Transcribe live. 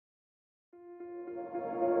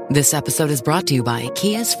This episode is brought to you by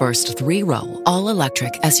Kia's first three-row,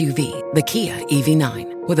 all-electric SUV, the Kia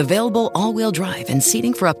EV9, with available all-wheel drive and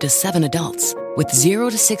seating for up to 7 adults. With 0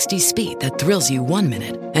 to 60 speed that thrills you 1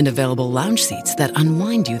 minute and available lounge seats that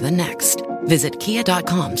unwind you the next. Visit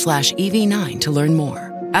kia.com/EV9 to learn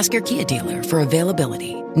more. Ask your Kia dealer for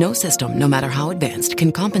availability. No system, no matter how advanced,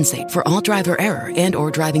 can compensate for all driver error and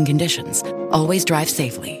or driving conditions. Always drive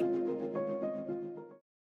safely.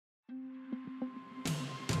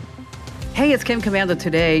 Hey, it's Kim Komando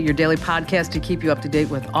Today, your daily podcast to keep you up to date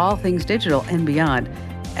with all things digital and beyond.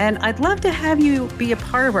 And I'd love to have you be a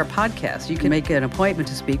part of our podcast. You can make an appointment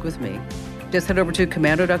to speak with me. Just head over to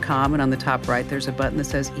komando.com, and on the top right, there's a button that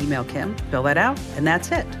says Email Kim. Fill that out, and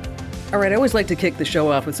that's it. All right, I always like to kick the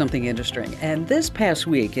show off with something interesting. And this past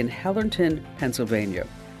week in Hellerton, Pennsylvania,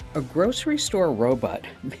 a grocery store robot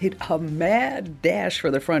made a mad dash for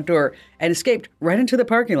the front door and escaped right into the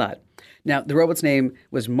parking lot. Now, the robot's name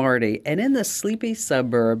was Marty, and in the sleepy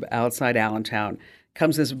suburb outside Allentown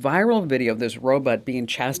comes this viral video of this robot being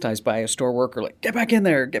chastised by a store worker, like, get back in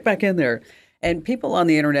there, get back in there. And people on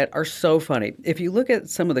the internet are so funny. If you look at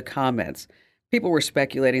some of the comments, people were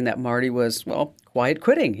speculating that Marty was, well, quiet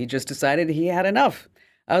quitting. He just decided he had enough.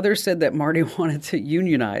 Others said that Marty wanted to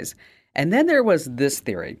unionize. And then there was this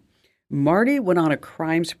theory. Marty went on a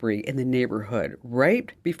crime spree in the neighborhood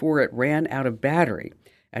right before it ran out of battery.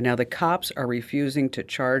 And now the cops are refusing to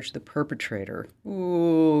charge the perpetrator.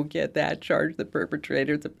 Ooh, get that, charge the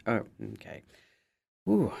perpetrator. Oh, okay.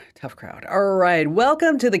 Ooh, tough crowd. All right,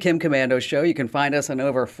 welcome to the Kim Komando Show. You can find us on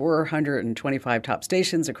over 425 top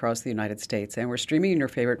stations across the United States, and we're streaming in your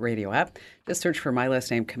favorite radio app. Just search for my last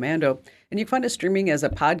name, Komando, and you can find us streaming as a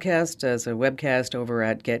podcast, as a webcast over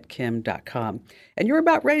at getkim.com. And you're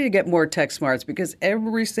about ready to get more tech smarts because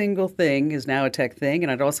every single thing is now a tech thing,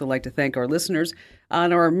 and I'd also like to thank our listeners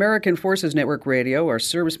on our American Forces Network Radio, our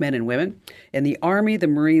servicemen and women in the Army, the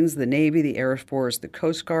Marines, the Navy, the Air Force, the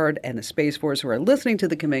Coast Guard, and the Space Force who are listening to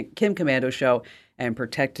the Kim Komando Show and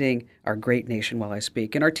protecting our great nation while I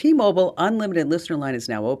speak. And our T-Mobile Unlimited listener line is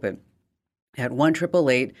now open at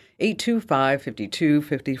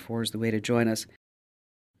 1-888-825-5254 is the way to join us.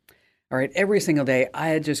 All right, every single day,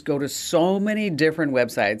 I just go to so many different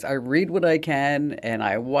websites. I read what I can, and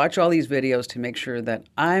I watch all these videos to make sure that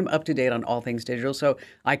I'm up to date on all things digital, so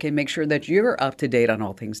I can make sure that you're up to date on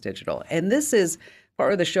all things digital. And this is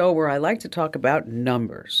part of the show where I like to talk about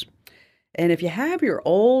numbers. And if you have your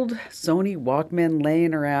old Sony Walkman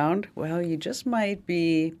laying around, well, you just might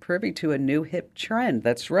be privy to a new hip trend.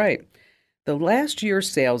 That's right. The last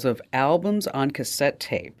year's sales of albums on cassette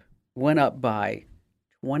tape went up by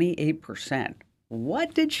 28%.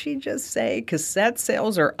 What did she just say? Cassette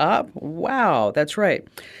sales are up? Wow, that's right.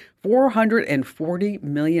 440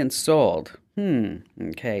 million sold.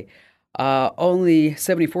 Okay. Only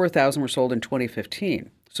 74,000 were sold in 2015.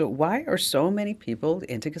 So why are so many people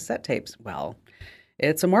into cassette tapes? Well,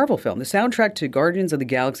 it's a Marvel film. The soundtrack to Guardians of the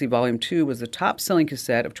Galaxy Volume 2 was the top-selling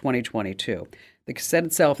cassette of 2022. The cassette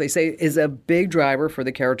itself, they say, is a big driver for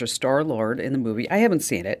the character Star-Lord in the movie. I haven't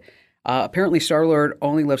seen it. Apparently, Star-Lord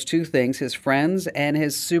only loves two things, his friends and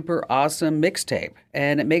his super awesome mixtape.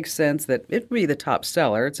 And it makes sense that it would be the top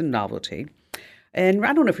seller. It's a novelty. And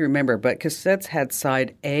I don't know if you remember, but cassettes had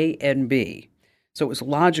side A and B. So it was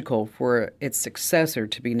logical for its successor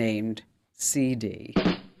to be named CD.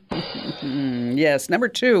 Yes, number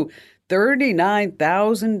 2,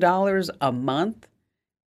 $39,000 a month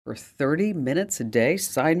for 30 minutes a day.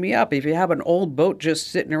 Sign me up. If you have an old boat just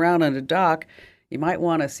sitting around on a dock, you might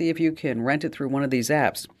want to see if you can rent it through one of these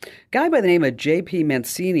apps. A guy by the name of J.P.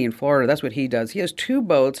 Mancini in Florida, that's what he does. He has 2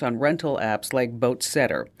 boats on rental apps like Boat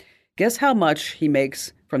Setter. Guess how much he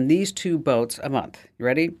makes from these 2 boats a month? You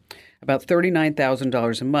ready? About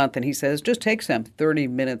 $39,000 a month. And he says, just takes him 30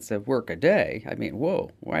 minutes of work a day. I mean, whoa,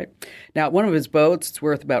 right? Now, one of his boats, it's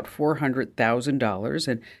worth about $400,000.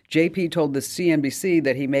 And J.P. told the CNBC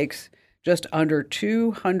that he makes just under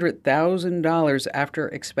 $200,000 after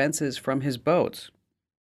expenses from his boats.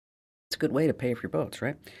 It's a good way to pay for your boats,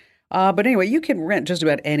 right? But anyway, you can rent just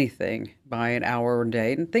about anything by an hour or a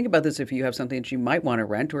day. And think about this if you have something that you might want to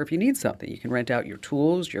rent or if you need something. You can rent out your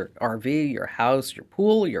tools, your RV, your house, your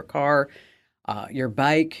pool, your car, your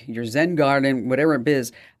bike, your Zen garden, whatever it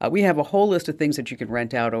is. We have a whole list of things that you can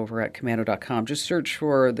rent out over at komando.com. Just search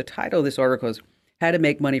for the title of this article is How to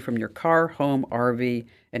Make Money from Your Car, Home, RV,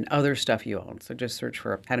 and Other Stuff You Own. So just search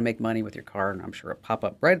for How to Make Money with Your Car, and I'm sure it'll pop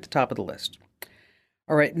up right at the top of the list.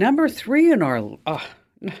 All right, number 3 in our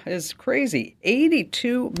is crazy.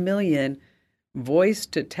 82 million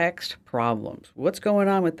voice-to-text problems. What's going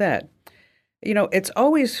on with that? It's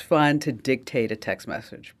always fun to dictate a text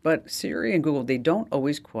message, but Siri and Google, they don't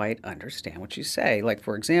always quite understand what you say. Like,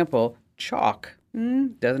 for example, chalk.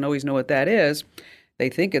 Doesn't always know what that is. They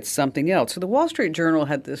think it's something else. So the Wall Street Journal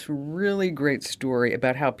had this really great story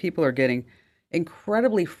about how people are getting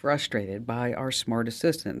incredibly frustrated by our smart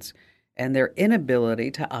assistants and their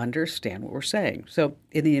inability to understand what we're saying. So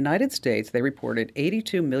in the United States, they reported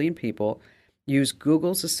 82 million people use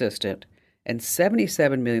Google's Assistant, and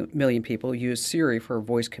 77 million people use Siri for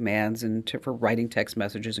voice commands and for writing text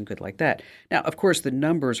messages and good like that. Now, of course, the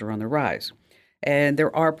numbers are on the rise. And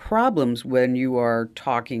there are problems when you are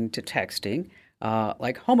talking to texting,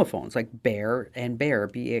 like homophones, like bear and bear,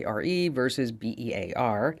 B-A-R-E versus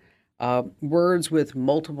B-E-A-R. Words with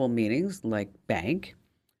multiple meanings, like bank.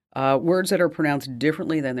 Words that are pronounced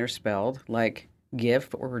differently than they're spelled, like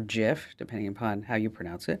GIF or GIF, depending upon how you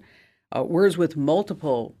pronounce it. Words with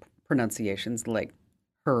multiple pronunciations like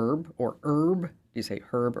herb or herb. Do you say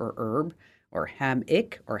herb or herb? Or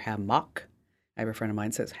hammock or hammock? I have a friend of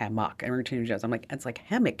mine says hammock. And we're going to change that. I'm like, it's like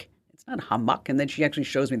hammock. It's not hammock. And then she actually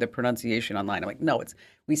shows me the pronunciation online. I'm like, no,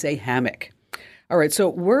 we say hammock. All right, so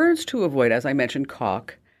words to avoid, as I mentioned,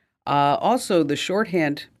 caulk. Also, the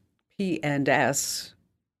shorthand P and S,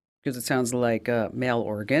 because it sounds like a male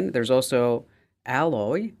organ. There's also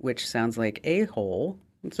alloy, which sounds like a-hole.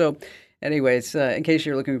 So anyways, in case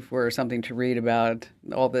you're looking for something to read about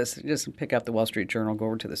all this, just pick up the Wall Street Journal, go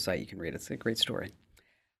over to the site, you can read it. It's a great story.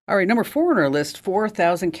 All right, number 4 on our list,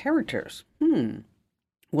 4,000 characters.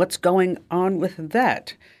 What's going on with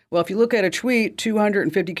that? Well, if you look at a tweet,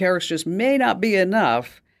 250 characters just may not be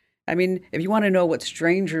enough. I mean, if you want to know what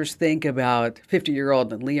strangers think about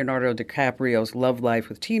 50-year-old Leonardo DiCaprio's love life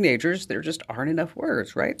with teenagers, there just aren't enough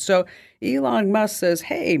words, right? So Elon Musk says,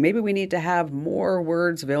 hey, maybe we need to have more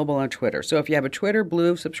words available on Twitter. So if you have a Twitter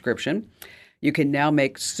Blue subscription, you can now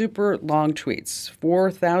make super long tweets,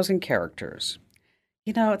 4,000 characters.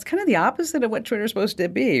 It's kind of the opposite of what Twitter's supposed to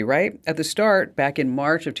be, right? At the start, back in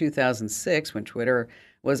March of 2006, when Twitter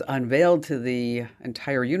was unveiled to the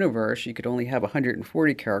entire universe, you could only have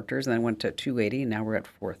 140 characters, and then went to 280, and now we're at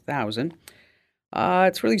 4,000.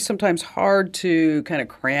 It's really sometimes hard to kind of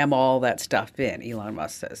cram all that stuff in, Elon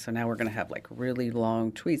Musk says. So now we're going to have like really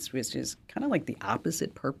long tweets, which is kind of like the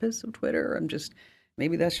opposite purpose of Twitter.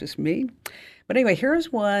 Maybe that's just me. But anyway,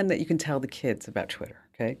 here's one that you can tell the kids about Twitter,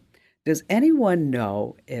 okay? Does anyone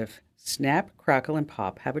know if Snap, Crackle, and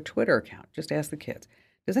Pop have a Twitter account? Just ask the kids.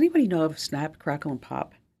 Does anybody know if Snap, Crackle, and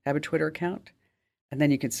Pop have a Twitter account? And then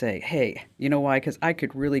you could say, hey, you know why? Because I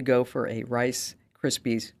could really go for a Rice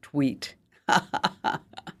Krispies tweet.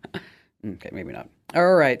 Okay, maybe not.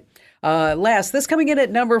 All right. Last, this coming in at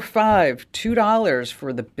number 5, $2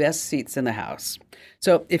 for the best seats in the house.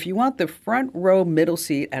 So if you want the front row middle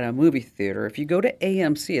seat at a movie theater, if you go to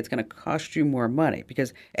AMC, it's going to cost you more money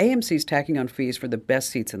because AMC is tacking on fees for the best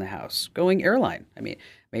seats in the house. Going airline. I mean,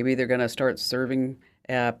 maybe they're going to start serving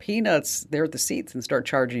peanuts there at the seats and start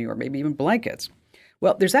charging you, or maybe even blankets.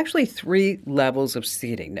 Well, there's actually 3 levels of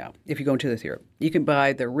seating now. If you go into the theater, you can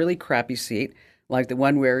buy the really crappy seat, like the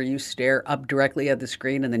one where you stare up directly at the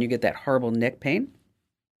screen and then you get that horrible neck pain.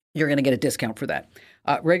 You're going to get a discount for that.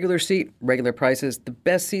 Regular seat, regular prices. The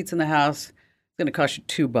best seats in the house, it's going to cost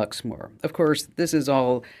you $2 more. Of course, this is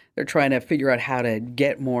all, they're trying to figure out how to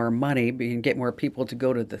get more money and get more people to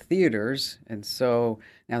go to the theaters. And so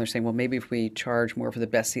now they're saying, well, maybe if we charge more for the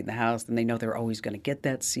best seat in the house, then they know they're always going to get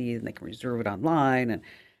that seat and they can reserve it online. And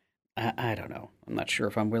I don't know. I'm not sure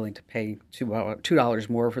if I'm willing to pay $2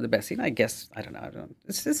 more for the best seat. I guess, I don't know.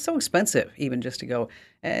 It's so expensive even just to go.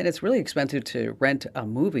 And it's really expensive to rent a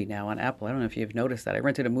movie now on Apple. I don't know if you've noticed that.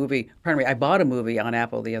 I bought a movie on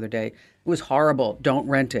Apple the other day. It was horrible. Don't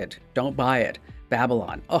rent it. Don't buy it.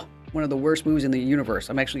 Babylon. Oh, one of the worst movies in the universe.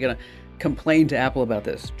 I'm actually going to complain to Apple about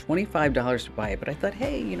this. $25 to buy it. But I thought,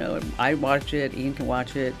 hey, I watch it. Ian can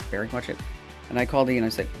watch it. Barry can watch it. And I called Ian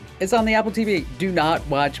and I said, it's on the Apple TV. Do not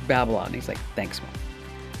watch Babylon. And he's like, thanks, Mom.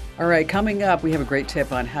 All right, coming up, we have a great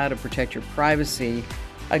tip on how to protect your privacy,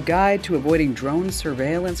 a guide to avoiding drone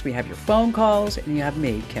surveillance. We have your phone calls, and you have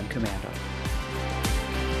me, Kim Commando.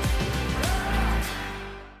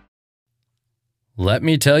 Let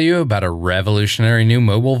me tell you about a revolutionary new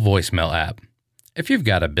mobile voicemail app. If you've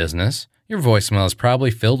got a business, your voicemail is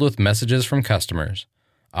probably filled with messages from customers.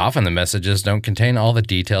 Often the messages don't contain all the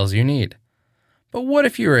details you need. But what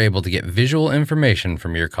if you were able to get visual information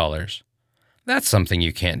from your callers? That's something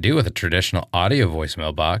you can't do with a traditional audio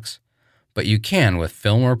voicemail box, but you can with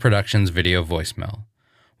Fillmore Productions Video Voicemail.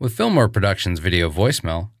 With Fillmore Productions Video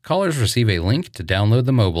Voicemail, callers receive a link to download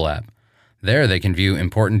the mobile app. There they can view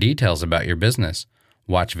important details about your business,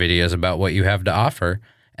 watch videos about what you have to offer,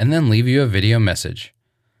 and then leave you a video message.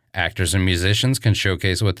 Actors and musicians can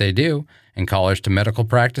showcase what they do, and callers to medical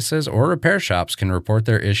practices or repair shops can report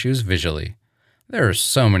their issues visually. There are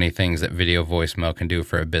so many things that video voicemail can do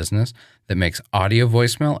for a business that makes audio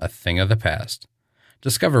voicemail a thing of the past.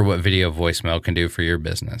 Discover what video voicemail can do for your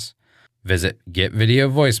business. Visit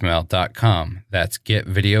getvideovoicemail.com. That's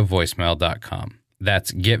getvideovoicemail.com.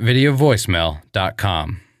 That's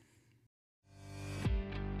getvideovoicemail.com.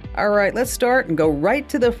 All right, let's start and go right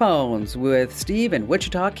to the phones with Steve in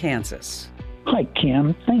Wichita, Kansas. Hi,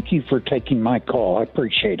 Kim. Thank you for taking my call. I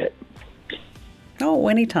appreciate it. Oh,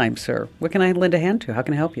 anytime, sir. What can I lend a hand to? How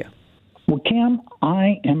can I help you? Well, Kim,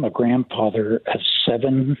 I am a grandfather of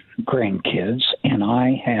 7 grandkids, and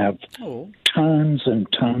I have tons and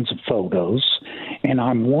tons of photos, and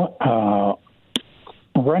I'm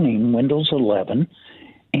running Windows 11,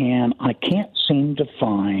 and I can't seem to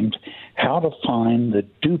find how to find the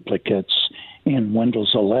duplicates in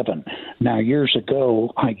Windows 11. Now, years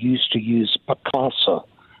ago, I used to use Picasa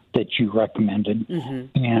that you recommended,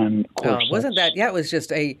 and of course, wasn't that? Yeah, it was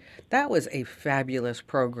just that was a fabulous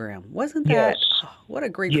program, wasn't that? Yes. Oh, what a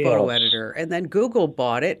great photo editor! And then Google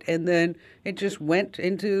bought it, and then it just went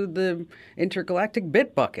into the intergalactic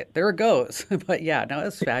bit bucket. There it goes. But yeah, no,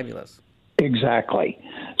 it's fabulous. Exactly.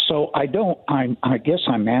 So I guess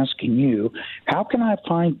I'm asking you, how can I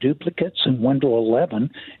find duplicates in Windows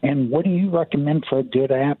 11, and what do you recommend for a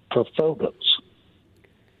good app for photos?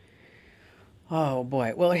 Oh,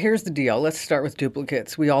 boy. Well, here's the deal. Let's start with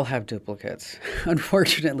duplicates. We all have duplicates,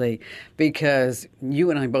 unfortunately, because you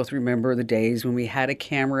and I both remember the days when we had a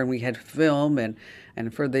camera and we had film, and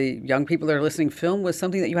for the young people that are listening, film was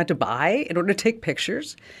something that you had to buy in order to take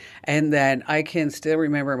pictures. And then I can still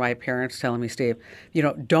remember my parents telling me, Steve,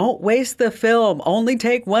 don't waste the film. Only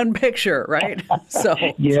take one picture, right? So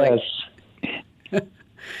yes.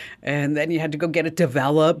 And then you had to go get it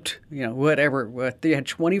developed, whatever. You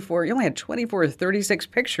only had 24 or 36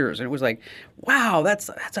 pictures. And it was like, wow,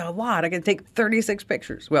 that's a lot. I can take 36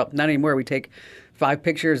 pictures. Well, not anymore. We take 5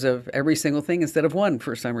 pictures of every single thing instead of 1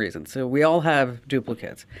 for some reason. So we all have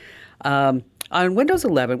duplicates. On Windows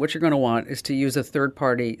 11, what you're going to want is to use a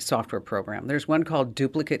third-party software program. There's one called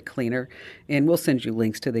Duplicate Cleaner, and we'll send you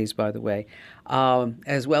links to these, by the way.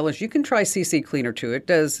 As well as you can try CC Cleaner too. It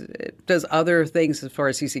does other things as far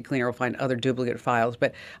as CC Cleaner will find other duplicate files,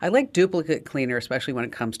 but I like Duplicate Cleaner, especially when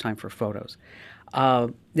it comes time for photos.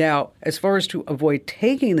 Now, as far as to avoid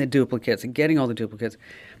taking the duplicates and getting all the duplicates,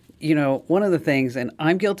 one of the things, and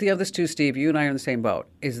I'm guilty of this too, Steve, you and I are in the same boat,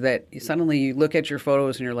 is that suddenly you look at your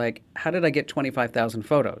photos and you're like, how did I get 25,000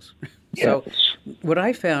 photos? Yes. So what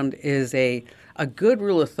I found is a good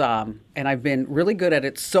rule of thumb, and I've been really good at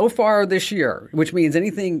it so far this year, which means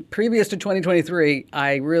anything previous to 2023,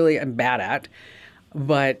 I really am bad at.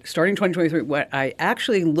 But starting 2023, what I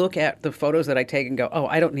actually look at the photos that I take and go, oh,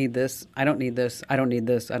 I don't need this, I don't need this, I don't need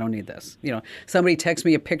this, I don't need this. Somebody texts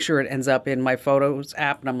me a picture, it ends up in my Photos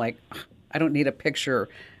app, and I'm like, I don't need a picture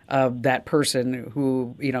of that person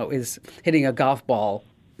who, is hitting a golf ball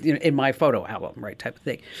in my photo album, right, type of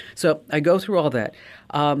thing. So I go through all that.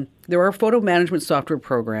 There are photo management software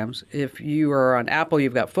programs. If you are on Apple,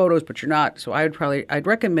 you've got Photos, but you're not. So I'd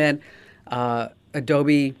recommend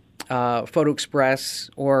Adobe Photo Express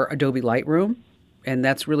or Adobe Lightroom, and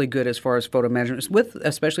that's really good as far as photo management,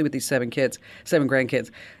 especially with these 7 grandkids.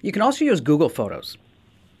 You can also use Google Photos,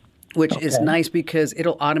 which is nice because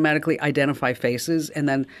it'll automatically identify faces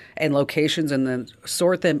and locations and then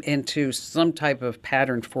sort them into some type of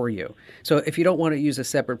pattern for you. So if you don't want to use a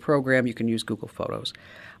separate program, you can use Google Photos.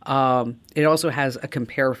 It also has a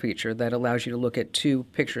compare feature that allows you to look at 2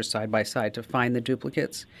 pictures side by side to find the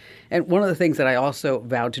duplicates. And one of the things that I also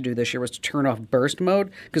vowed to do this year was to turn off burst mode,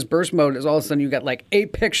 because burst mode is all of a sudden you got like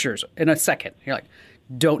 8 pictures in a second. You're like,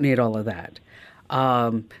 don't need all of that.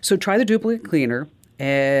 So try the Duplicate Cleaner,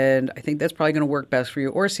 and I think that's probably going to work best for you,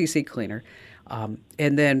 or CC Cleaner.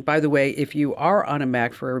 And then, by the way, if you are on a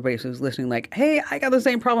Mac, for everybody who's listening, like, hey, I got the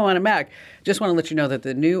same problem on a Mac, just want to let you know that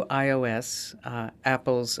the new iOS,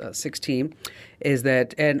 Apple's 16, is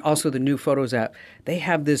that, and also the new Photos app, they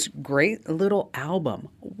have this great little album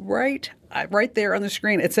right there on the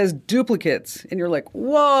screen. It says duplicates, and you're like,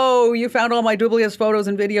 whoa, you found all my duplicates, photos,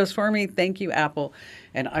 and videos for me. Thank you, Apple.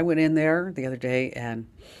 And I went in there the other day, and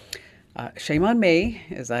shame on me,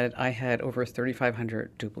 is that I had over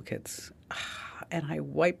 3,500 duplicates. And I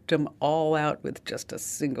wiped them all out with just a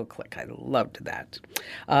single click. I loved that.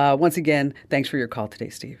 Once again, thanks for your call today,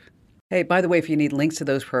 Steve. Hey, by the way, if you need links to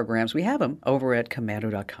those programs, we have them over at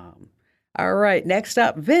commando.com. All right, next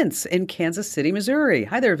up, Vince in Kansas City, Missouri.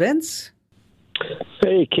 Hi there, Vince.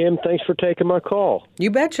 Hey, Kim, thanks for taking my call.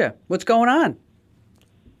 You betcha. What's going on?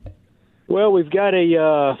 Well, we've got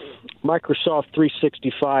a Microsoft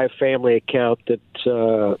 365 family account that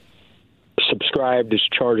subscribed is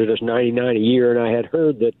charged us $99 a year, and I had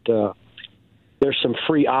heard that there's some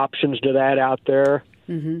free options to that out there.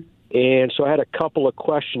 Mm-hmm. And so I had a couple of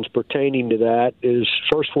questions pertaining to that. Is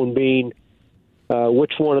first one being,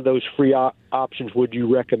 which one of those free options would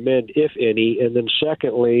you recommend, if any? And then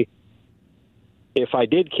secondly, if I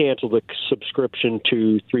did cancel the subscription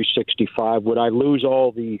to 365, would I lose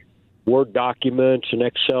all the Word documents and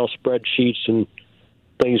Excel spreadsheets and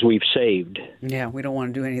things we've saved? Yeah, we don't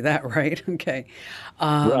want to do any of that, right? Okay.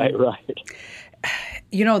 Right.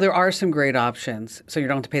 There are some great options, so you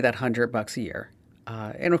don't have to pay that $100 a year.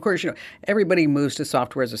 And of course, everybody moves to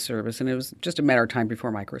software as a service, and it was just a matter of time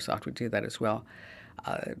before Microsoft would do that as well.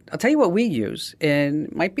 I'll tell you what we use, and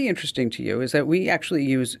it might be interesting to you, is that we actually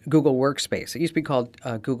use Google Workspace. It used to be called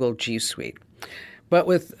Google G Suite. But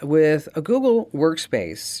with a Google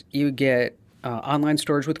Workspace, you get online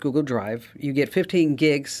storage with Google Drive. You get 15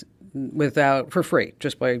 gigs for free,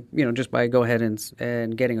 just by go ahead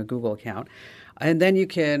and getting a Google account. And then you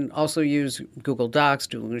can also use Google Docs,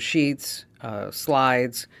 Google Sheets,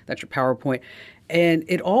 slides, that's your PowerPoint. And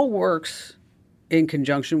it all works in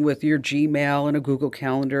conjunction with your Gmail and a Google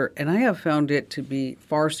Calendar. And I have found it to be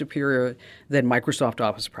far superior than Microsoft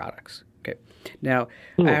Office products. Okay. Now,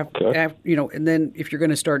 and then if you're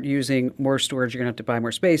going to start using more storage, you're going to have to buy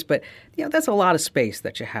more space. But, that's a lot of space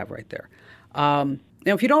that you have right there. Now,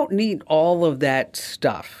 if you don't need all of that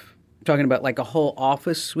stuff, I'm talking about like a whole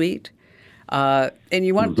Office suite, and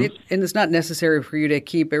you want it, and it's not necessary for you to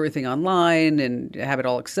keep everything online and have it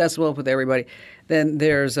all accessible with everybody, then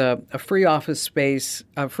there's a free office space,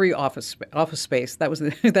 office space.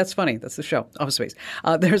 That's funny. That's the show, Office Space.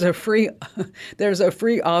 There's a free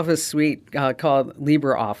office suite called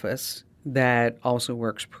LibreOffice that also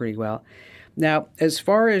works pretty well. Now, as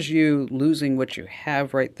far as you losing what you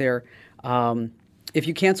have right there, if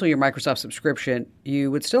you cancel your Microsoft subscription,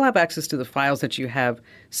 you would still have access to the files that you have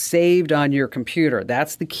saved on your computer.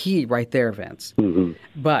 That's the key right there, Vince. Mm-hmm.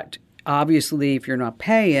 But obviously, if you're not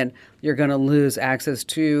paying, you're going to lose access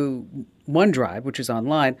to OneDrive, which is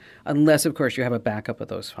online, unless, of course, you have a backup of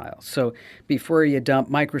those files. So before you dump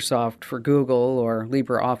Microsoft for Google or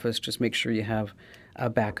LibreOffice, just make sure you have a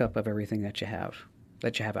backup of everything that you have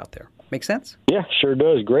out there. Make sense? Yeah, sure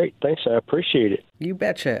does. Great. Thanks. I appreciate it. You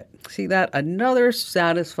betcha. See that? Another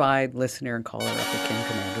satisfied listener and caller of the Kim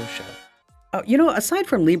Komando Show. Aside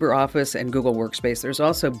from LibreOffice and Google Workspace, there's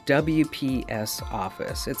also WPS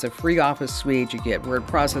Office. It's a free office suite. You get word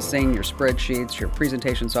processing, your spreadsheets, your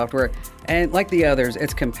presentation software, and like the others,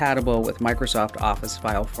 it's compatible with Microsoft Office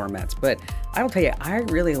file formats. But I will tell you, I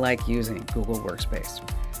really like using Google Workspace.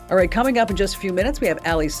 All right, coming up in just a few minutes, we have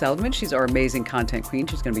Allie Seligman. She's our amazing content queen.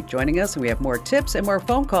 She's going to be joining us, and we have more tips and more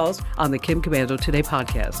phone calls on the Kim Komando Today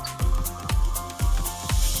podcast.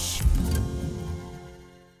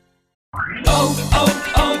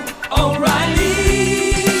 O'Reilly!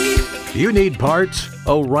 You need parts?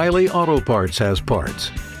 O'Reilly Auto Parts has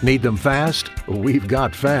parts. Need them fast? We've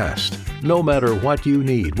got fast. No matter what you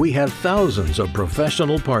need, we have thousands of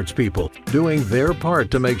professional parts people doing their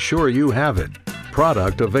part to make sure you have it.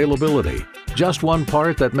 Product availability. Just one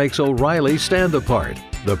part that makes O'Reilly stand apart.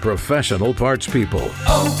 The professional parts people.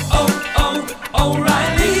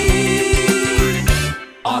 O'Reilly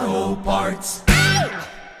Auto Parts.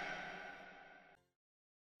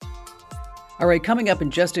 All right, coming up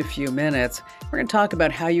in just a few minutes, we're going to talk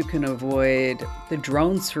about how you can avoid the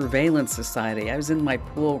drone surveillance society. I was in my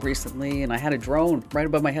pool recently and I had a drone right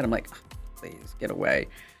above my head. I'm like, please get away.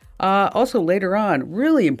 Also, later on,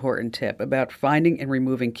 really important tip about finding and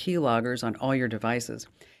removing keyloggers on all your devices.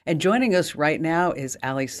 And joining us right now is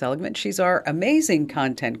Allie Seligman. She's our amazing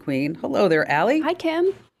content queen. Hello there, Allie. Hi,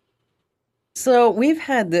 Kim. So we've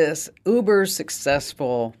had this uber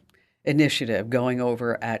successful initiative going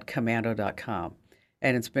over at Komando.com,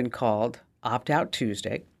 and it's been called Opt Out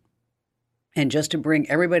Tuesday. And just to bring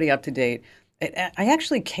everybody up to date, I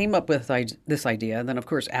actually came up with this idea, and then, of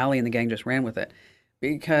course, Allie and the gang just ran with it.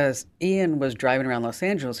 Because Ian was driving around Los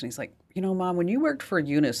Angeles and he's like, Mom, when you worked for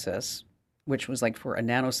Unisys, which was like for a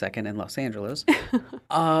nanosecond in Los Angeles,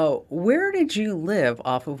 where did you live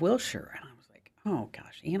off of Wilshire? And I was like, oh,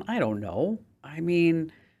 gosh, Ian, I don't know. I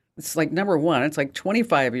mean, it's like, number one, it's like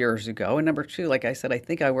 25 years ago. And number two, like I said, I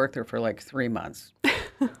think I worked there for like 3 months.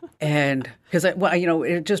 And because,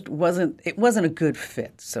 it just wasn't a good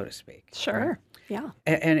fit, so to speak. Sure. Yeah.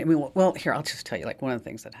 And I mean, well, here, I'll just tell you, like one of the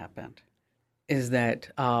things that happened is that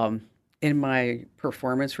in my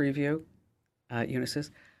performance review at Unisys,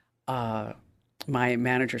 my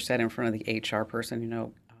manager said in front of the HR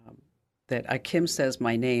person, that Kim says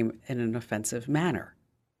my name in an offensive manner.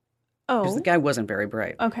 Oh. Because the guy wasn't very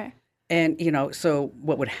bright. Okay. And, so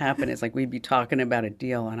what would happen is like we'd be talking about a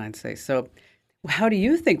deal and I'd say, so how do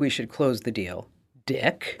you think we should close the deal,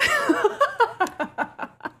 Dick?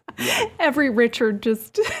 Yeah. Every Richard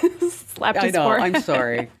just slapped his forehead. I'm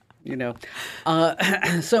sorry.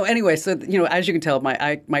 So anyway, as you can tell,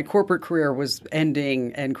 my corporate career was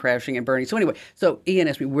ending and crashing and burning. So anyway, Ian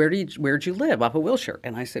asked me, where'd you live? Off of Wilshire.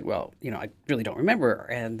 And I said, well, I really don't remember.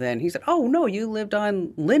 And then he said, oh, no, you lived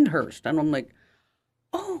on Lyndhurst. And I'm like,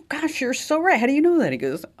 oh, gosh, you're so right. How do you know that? He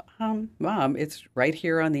goes, Mom, it's right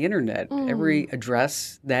here on the internet. Every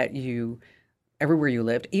address everywhere you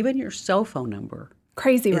lived, even your cell phone number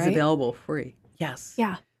is available free. Yes.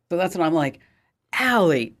 Yeah. So that's what I'm like,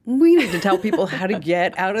 Allie, we need to tell people how to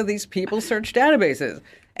get out of these people search databases.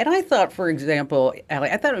 And I thought, for example,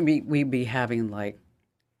 Allie, we'd be having like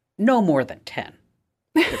no more than 10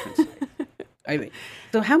 different sites.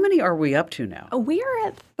 So how many are we up to now? We are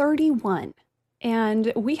at 31.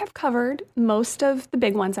 And we have covered most of the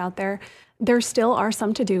big ones out there. There still are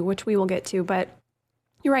some to do, which we will get to. But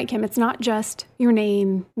you're right, Kim. It's not just your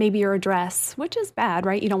name, maybe your address, which is bad,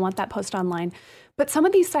 right? You don't want that posted online. But some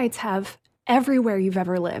of these sites have everywhere you've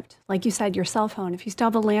ever lived. Like you said, your cell phone, if you still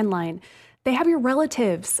have a landline. They have your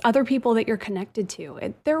relatives, other people that you're connected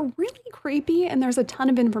to. They're really creepy, and there's a ton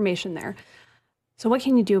of information there. So what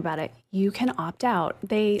can you do about it? You can opt out.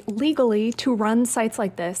 They legally, to run sites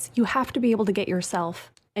like this, you have to be able to get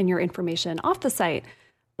yourself and your information off the site.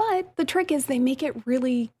 But the trick is they make it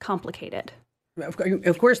really complicated.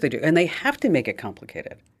 Of course they do. And they have to make it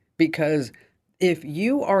complicated because if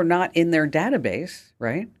you are not in their database,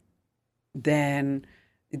 right, then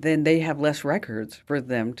they have less records for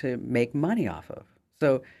them to make money off of.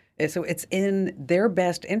 So it's in their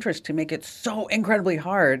best interest to make it so incredibly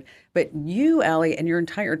hard. But you, Allie, and your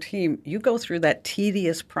entire team, you go through that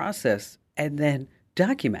tedious process and then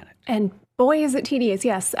document it. And boy, is it tedious.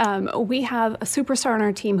 Yes. We have a superstar on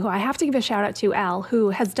our team who I have to give a shout out to, Al,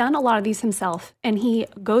 who has done a lot of these himself. And he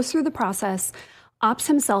goes through the process, opts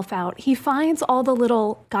himself out. He finds all the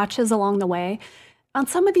little gotchas along the way. On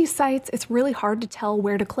some of these sites, it's really hard to tell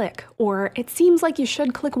where to click, or it seems like you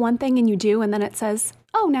should click one thing and you do, and then it says,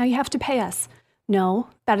 oh, now you have to pay us. No,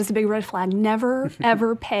 that is a big red flag. Never,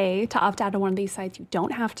 ever pay to opt out of one of these sites. You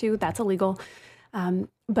don't have to. That's illegal.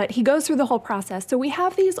 But he goes through the whole process. So we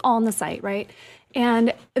have these all on the site, right?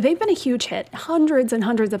 And they've been a huge hit, hundreds and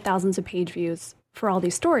hundreds of thousands of page views for all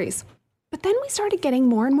these stories. But then we started getting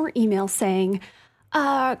more and more emails saying,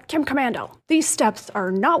 Kim Commando, these steps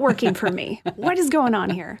are not working for me. What is going on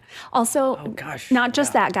here? Also, not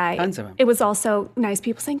just that guy. Tons of them. It was also nice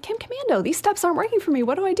people saying, Kim Commando, these steps aren't working for me.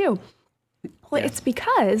 What do I do? Well, It's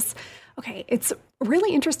because, it's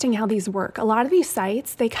really interesting how these work. A lot of these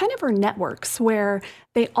sites, they kind of are networks where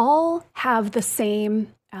they all have the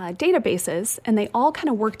same databases and they all kind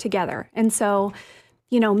of work together. And so,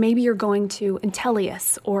 maybe you're going to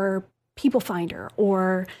Intellius or People Finder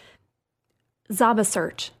or Zaba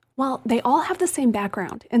Search. Well, they all have the same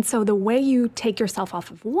background. And so the way you take yourself off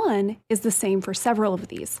of one is the same for several of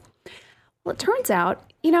these. Well, it turns out,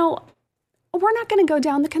 we're not going to go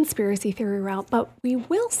down the conspiracy theory route, but we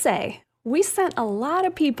will say we sent a lot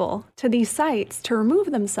of people to these sites to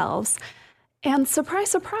remove themselves. And surprise,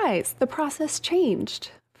 surprise, the process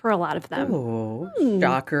changed for a lot of them. Oh,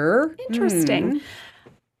 shocker. Interesting.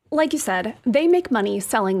 Like you said, they make money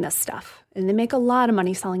selling this stuff. And they make a lot of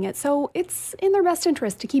money selling it. So it's in their best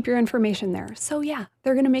interest to keep your information there. So yeah,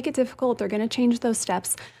 they're going to make it difficult. They're going to change those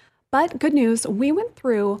steps. But good news, we went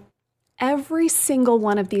through every single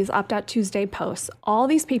one of these Opt Out Tuesday posts, all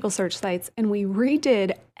these people search sites, and we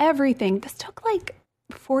redid everything. This took like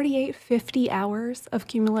 48, 50 hours of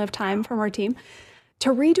cumulative time from our team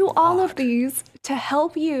to redo all of these to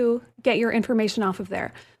help you get your information off of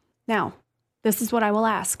there. Now, this is what I will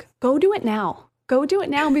ask. Go do it now. Go do it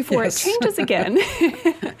now before it changes again.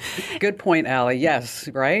 Good point, Allie. Yes,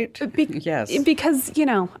 right? Yes. Because,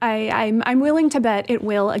 I'm willing to bet it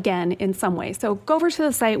will again in some way. So go over to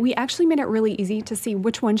the site. We actually made it really easy to see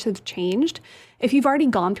which ones have changed. If you've already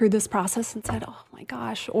gone through this process and said, oh my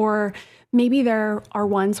gosh, or maybe there are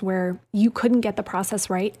ones where you couldn't get the process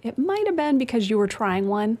right. It might have been because you were trying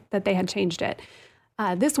one that they had changed it.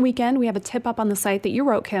 This weekend, we have a tip up on the site that you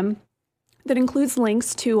wrote, Kim, that includes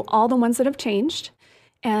links to all the ones that have changed.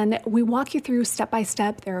 And we walk you through step by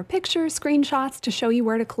step. There are pictures, screenshots to show you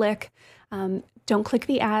where to click. Don't click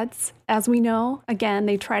the ads. As we know, again,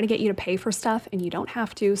 they try to get you to pay for stuff and you don't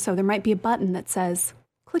have to. So there might be a button that says,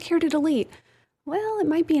 click here to delete. Well, it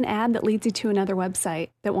might be an ad that leads you to another website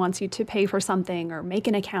that wants you to pay for something or make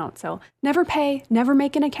an account. So never pay, never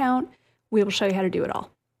make an account. we will show you how to do it all.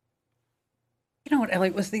 You know what, Ellie,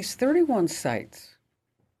 was these 31 sites?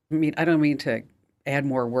 I mean, I don't mean to add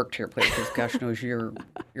more work to your plate because gosh knows your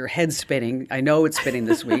head's spinning. I know it's spinning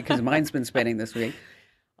this week because mine's been spinning this week.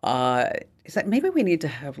 Is that maybe we need to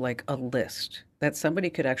have like a list that somebody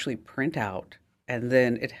could actually print out, and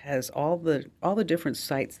then it has all the different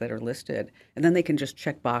sites that are listed, and then they can just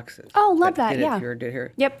check boxes. Oh, love that! Did yeah. it here, did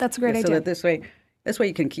here. Yep, that's a great idea. So that this way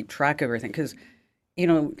you can keep track of everything. Because, you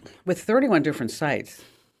know, with 31 different sites,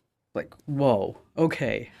 like, whoa,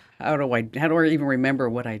 okay, how do I even remember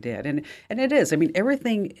what I did? And it is. I mean,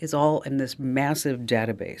 everything is all in this massive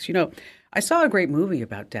database. You know, I saw a great movie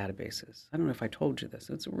about databases. I don't know if I told you this.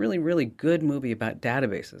 It's a really, really good movie about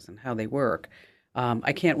databases and how they work.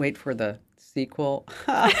 I can't wait for the sequel.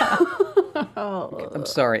 I'm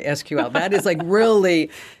sorry, SQL. That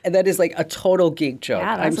is like a total geek joke.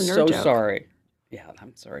 Yeah, I'm that's a nerd so joke. sorry. Yeah,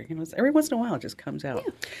 I'm sorry. You know, every once in a while it just comes out.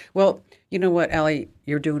 Yeah. Well, you know what, Allie?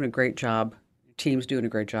 You're doing a great job. Your team's doing a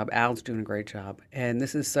great job. Al's doing a great job. And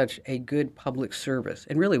this is such a good public service.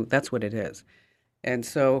 And really, that's what it is. And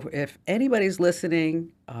so if anybody's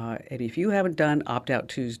listening, and if you haven't done Opt-Out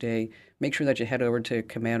Tuesday, make sure that you head over to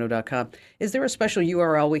commando.com. Is there a special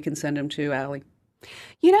URL we can send them to, Allie?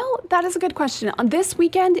 You know, that is a good question. On this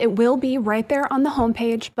weekend, it will be right there on the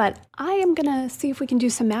homepage, but I am going to see if we can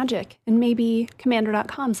do some magic and maybe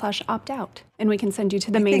commando.com/opt-out, and we can send you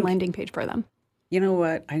to the main landing page for them. You know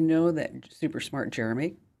what? I know that super smart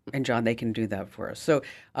Jeremy and John, they can do that for us. So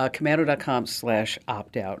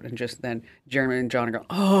commando.com/opt-out, and just then Jeremy and John are going,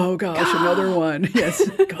 oh gosh, another one. Yes,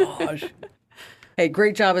 gosh. Hey,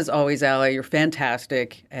 great job as always, Allie. You're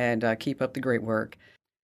fantastic, and keep up the great work.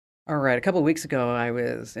 All right, a couple of weeks ago, I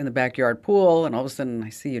was in the backyard pool, and all of a sudden I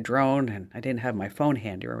see a drone, and I didn't have my phone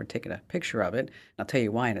handy, or I would take a picture of it. And I'll tell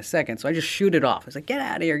you why in a second. So I just shoot it off. I was like, get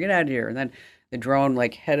out of here, get out of here. And then the drone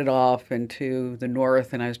headed off into the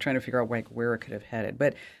north, and I was trying to figure out where it could have headed.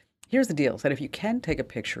 But here's the deal, is that if you can take a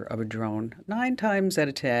picture of a drone, 9 times out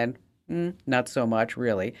of 10, not so much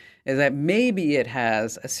really, is that maybe it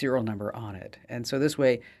has a serial number on it. And so this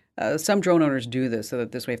way, some drone owners do this so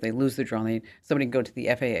that this way, if they lose the drone, somebody can go to the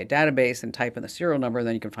FAA database and type in the serial number, and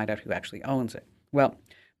then you can find out who actually owns it. Well,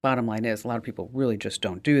 bottom line is a lot of people really just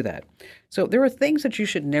don't do that. So there are things that you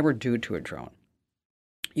should never do to a drone.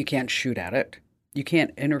 You can't shoot at it. You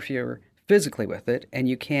can't interfere physically with it, and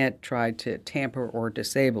you can't try to tamper or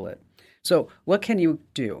disable it. So what can you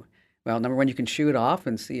do? Well, number one, you can shoot it off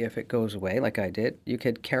and see if it goes away like I did. You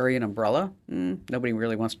could carry an umbrella. Nobody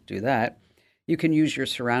really wants to do that. You can use your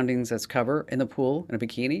surroundings as cover in the pool in a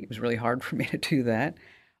bikini. It was really hard for me to do that.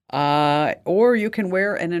 Or you can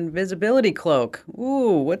wear an invisibility cloak.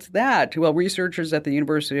 Ooh, what's that? Well, researchers at the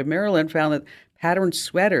University of Maryland found that patterned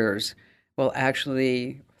sweaters will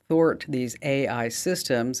actually thwart these AI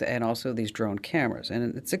systems and also these drone cameras.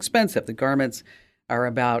 And it's expensive. The garments are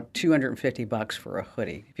about $250 for a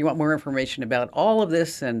hoodie. If you want more information about all of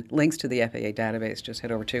this and links to the FAA database, just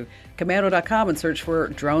head over to commando.com and search for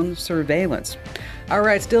drone surveillance. All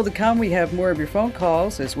right, still to come, we have more of your phone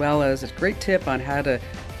calls, as well as a great tip on how to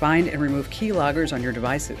find and remove keyloggers on your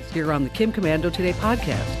devices here on the Kim Commando Today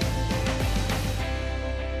podcast.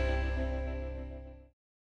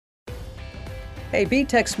 Hey, be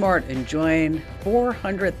tech smart and join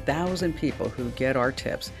 400,000 people who get our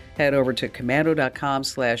tips. Head over to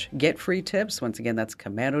commando.com/getfreetips. Once again, that's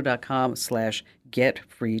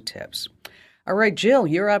commando.com/getfreetips. All right, Jill,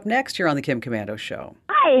 you're up next here on the Kim Commando Show.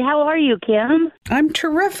 Hi, how are you, Kim? I'm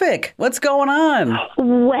terrific. What's going on?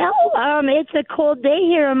 Well, it's a cold day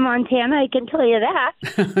here in Montana, I can tell you that.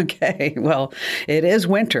 Okay, well, it is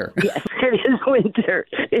winter. Yes, it is winter.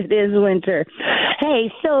 It is winter.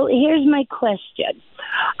 Hey, so here's my question.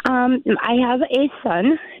 I have a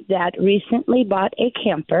son that recently bought a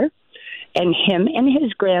camper, and him and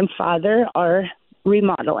his grandfather are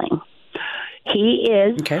remodeling. He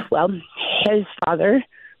is, his father,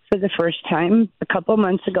 for the first time a couple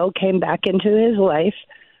months ago, came back into his life,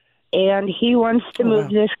 and he wants to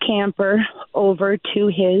move this camper over to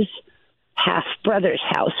his half-brother's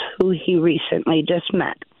house, who he recently just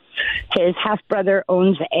met. His half-brother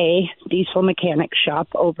owns a diesel mechanic shop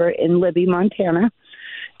over in Libby, Montana,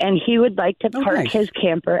 and he would like to park his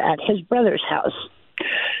camper at his brother's house.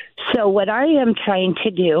 So what I am trying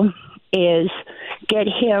to do is get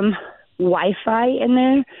him Wi-Fi in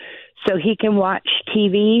there so he can watch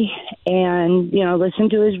TV and, listen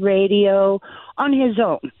to his radio on his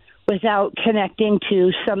own without connecting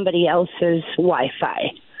to somebody else's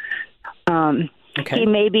Wi-Fi. He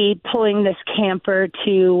may be pulling this camper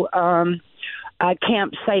to a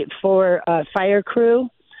campsite for a fire crew.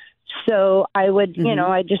 So I would,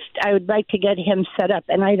 I would like to get him set up,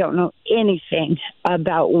 and I don't know anything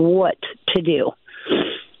about what to do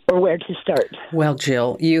or where to start. Well,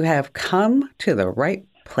 Jill, you have come to the right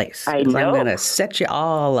place. I know. I'm going to set you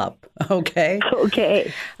all up. Okay.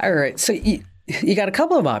 Okay. All right. So you got a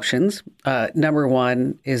couple of options. Number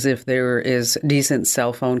one is if there is decent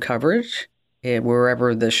cell phone coverage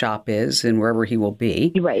wherever the shop is and wherever he will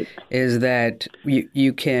be. Right. Is that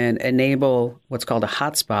you can enable what's called a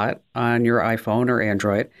hotspot on your iPhone or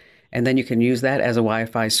Android, and then you can use that as a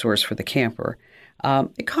Wi-Fi source for the camper.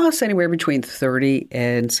 It costs anywhere between $30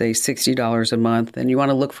 and, say, $60 a month, and you want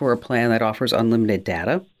to look for a plan that offers unlimited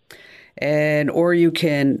data. Or you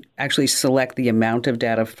can actually select the amount of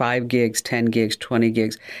data, 5 gigs, 10 gigs, 20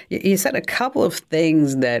 gigs. You said a couple of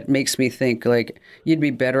things that makes me think like you'd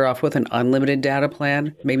be better off with an unlimited data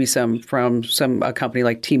plan, maybe from a company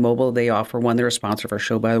like T-Mobile. They offer one. They're a sponsor of our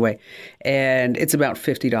show, by the way. And it's about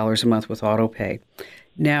 $50 a month with autopay.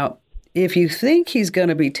 Now, if you think he's going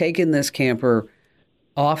to be taking this camper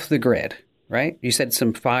off the grid, right? You said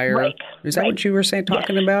some fire. Right. Is that what you were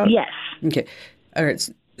talking about? Yes. Okay. All right.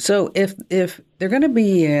 So if they're going to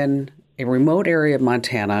be in a remote area of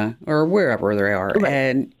Montana or wherever they are, right,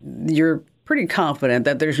 and you're pretty confident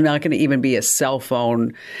that there's not going to even be a cell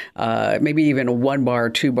phone, maybe even a 1 bar,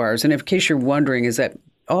 2 bars. And in case you're wondering, is that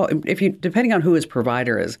depending on who his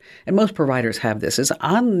provider is, and most providers have this, is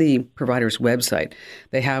on the provider's website,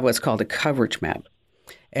 they have what's called a coverage map.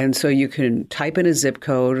 And so you can type in a zip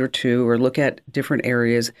code or two or look at different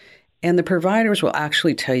areas, and the providers will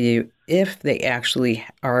actually tell you if they actually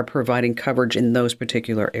are providing coverage in those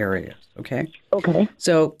particular areas. Okay. Okay.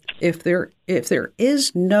 So if there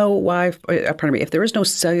is no if there is no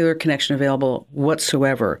cellular connection available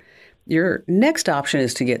whatsoever, your next option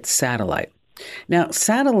is to get satellite. Now,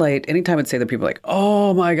 satellite, anytime I'd say that, people are like,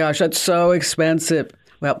 oh my gosh, that's so expensive.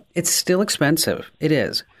 Well, it's still expensive. It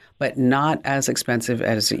is, but not as expensive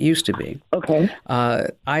as it used to be. Okay.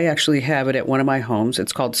 I actually have it at one of my homes.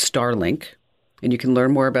 It's called Starlink, and you can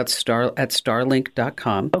learn more about at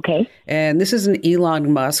starlink.com. Okay. And this is an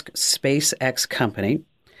Elon Musk SpaceX company.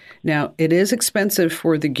 Now, it is expensive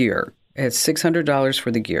for the gear. It's $600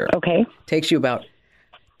 for the gear. Okay. Takes you about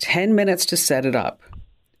 10 minutes to set it up.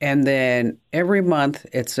 And then every month,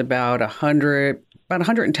 it's about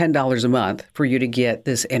 $110 a month for you to get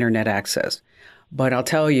this internet access. But I'll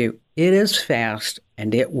tell you, it is fast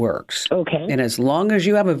and it works. Okay. And as long as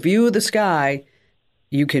you have a view of the sky,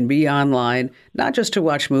 you can be online, not just to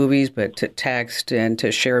watch movies, but to text and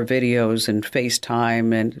to share videos and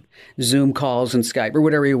FaceTime and Zoom calls and Skype or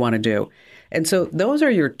whatever you want to do. And so those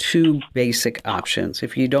are your two basic options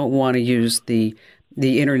if you don't want to use the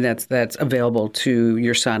internet that's available to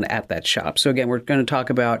your son at that shop. So again, we're going to talk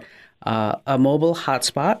about a mobile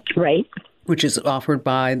hotspot, right, which is offered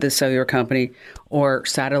by the cellular company, or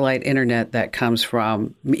satellite internet that comes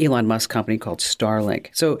from Elon Musk's company called Starlink.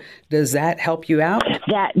 So does that help you out?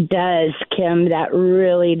 That does, Kim. That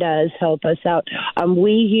really does help us out.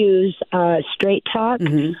 We use Straight Talk,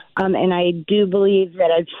 and I do believe that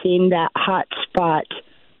I've seen that hotspot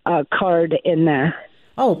card in there.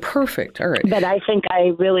 Oh, perfect. All right. But I think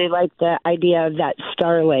I really like the idea of that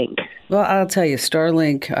Starlink. Well, I'll tell you,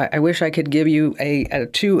 Starlink, I wish I could give you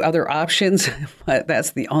two other options, but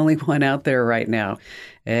that's the only one out there right now.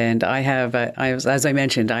 And I have, as I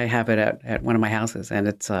mentioned, I have it at one of my houses, and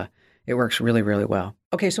it works really, really well.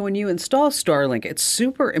 Okay, so when you install Starlink, it's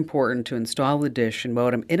super important to install the dish and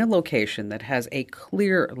modem in a location that has a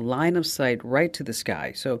clear line of sight right to the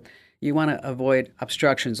sky. So you want to avoid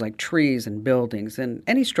obstructions like trees and buildings and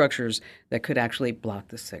any structures that could actually block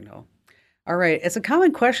the signal. All right, it's a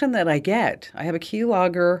common question that I get. I have a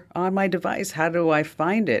keylogger on my device. How do I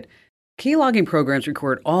find it? Keylogging programs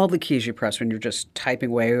record all the keys you press when you're just typing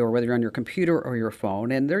away or whether you're on your computer or your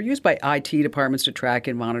phone. And they're used by IT departments to track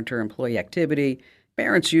and monitor employee activity.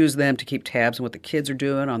 Parents use them to keep tabs on what the kids are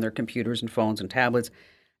doing on their computers and phones and tablets.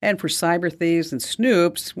 And for cyber thieves and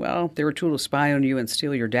snoops, well, they're a tool to spy on you and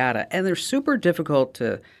steal your data. And they're super difficult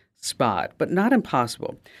to spot, but not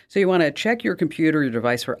impossible. So you want to check your computer or your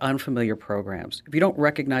device for unfamiliar programs. If you don't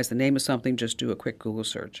recognize the name of something, just do a quick Google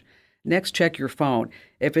search. Next, check your phone.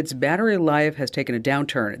 If its battery life has taken a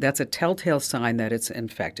downturn, that's a telltale sign that it's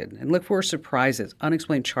infected. And look for surprises,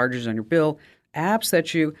 unexplained charges on your bill, apps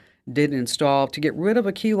that you didn't install. To get rid of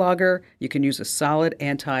a keylogger, you can use a solid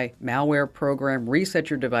anti-malware program.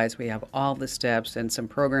 Reset your device. We have all the steps and some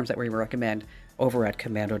programs that we recommend over at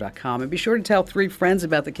Komando.com. And be sure to tell 3 friends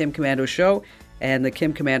about the Kim Komando Show and the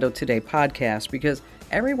Kim Komando Today podcast, because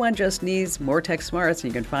everyone just needs more tech smarts,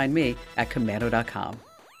 and you can find me at Komando.com.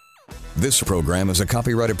 This program is a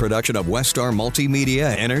copyrighted production of Westar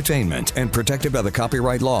Multimedia Entertainment and protected by the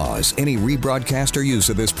copyright laws. Any rebroadcast or use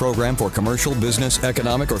of this program for commercial, business,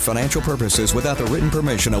 economic, or financial purposes without the written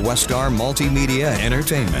permission of Westar Multimedia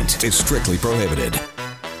Entertainment is strictly prohibited.